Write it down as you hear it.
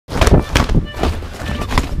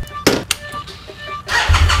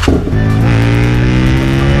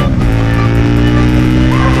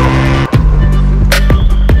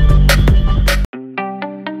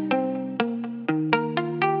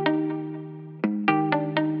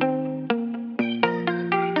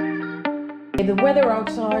The weather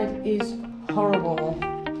outside is horrible.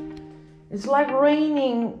 It's like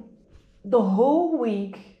raining the whole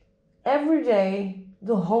week, every day,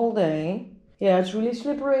 the whole day. Yeah, it's really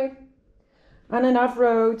slippery. And an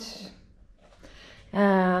off-road.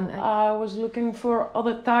 And I was looking for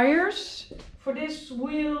other tires. For these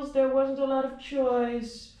wheels there wasn't a lot of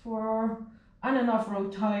choice for on and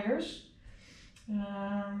off-road tires.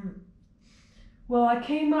 Well, I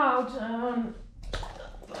came out on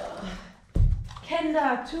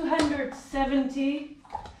Kenda 270.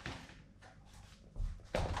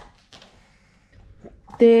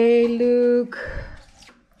 They look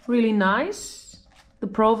really nice. The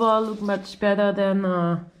profile look much better than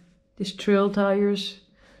these trail tires.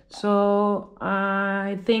 So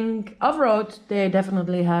I think off-road they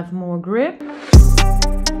definitely have more grip.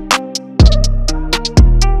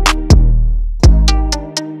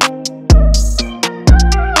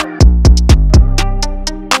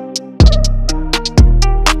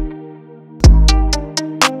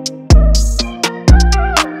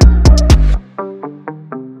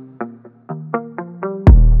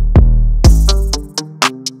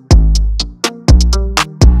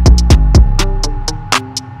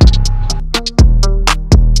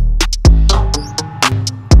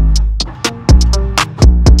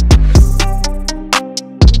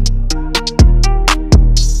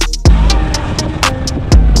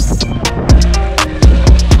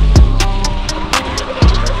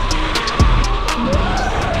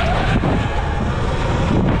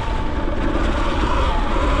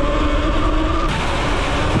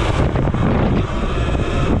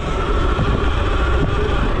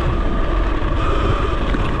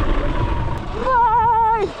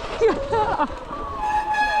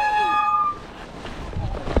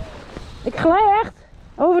 Ik glij echt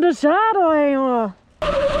over de zadel heen, jongen.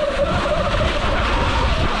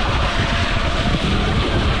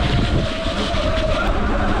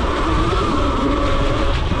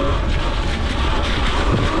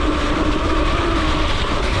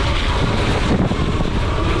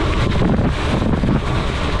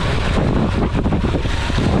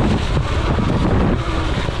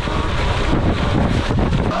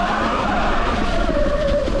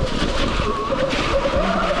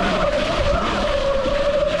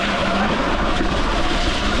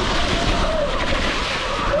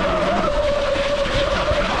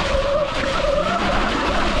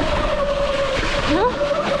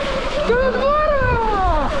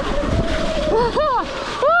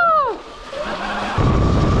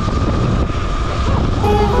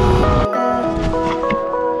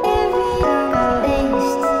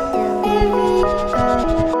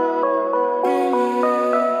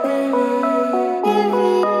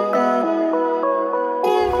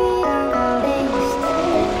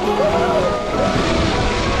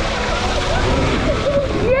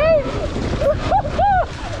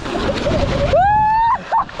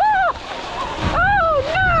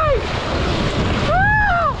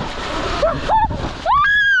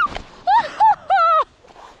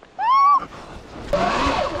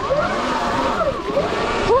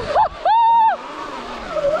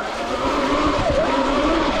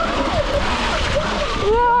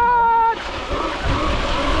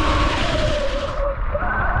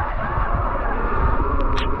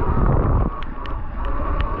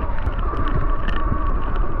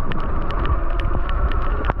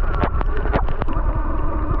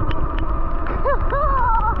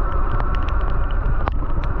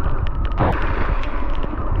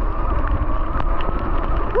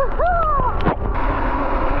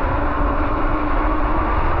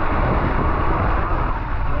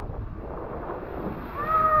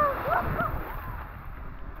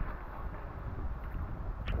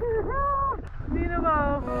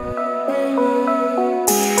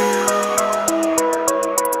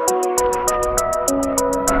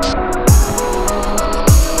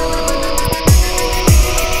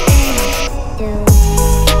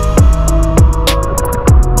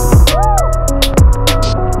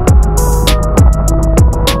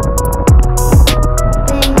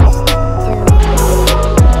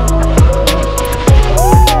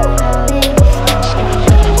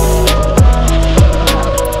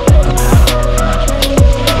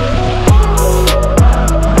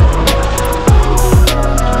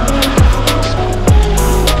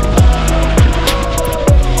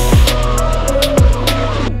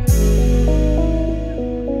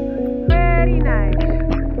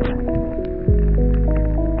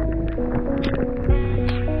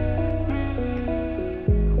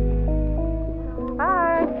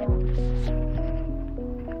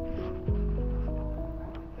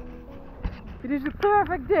 It is a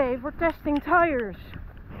perfect day for testing tires.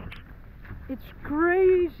 It's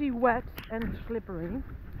crazy wet and slippery.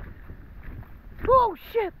 Oh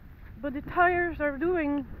shit! But the tires are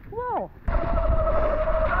doing well.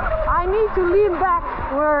 I need to lean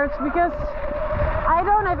backwards because I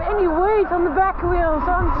don't have any weight on the back wheel,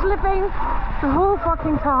 so I'm slipping the whole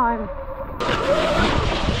fucking time.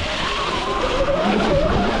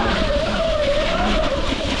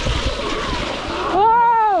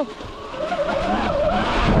 Whoa!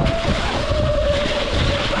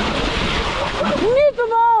 Niet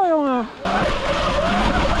normaal, jongen!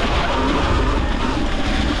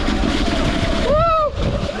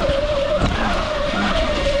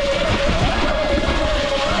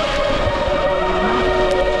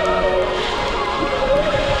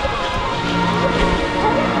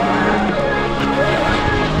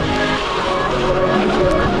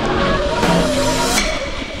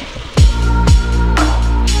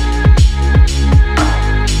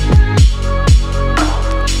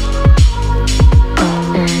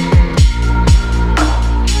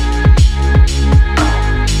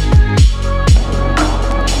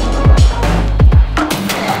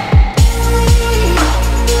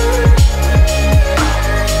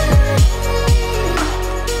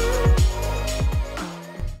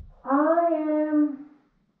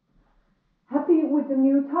 The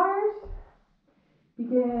new tires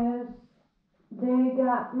because they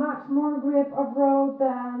got much more grip off-road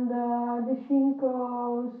than the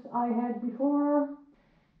Shinkos I had before,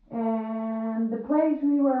 and the place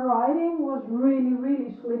we were riding was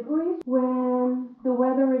really slippery. When the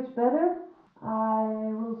weather is better, I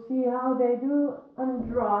will see how they do on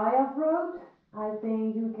dry off-road. I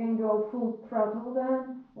think you can go full throttle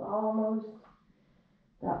then, well, almost.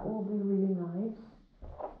 That will be really nice.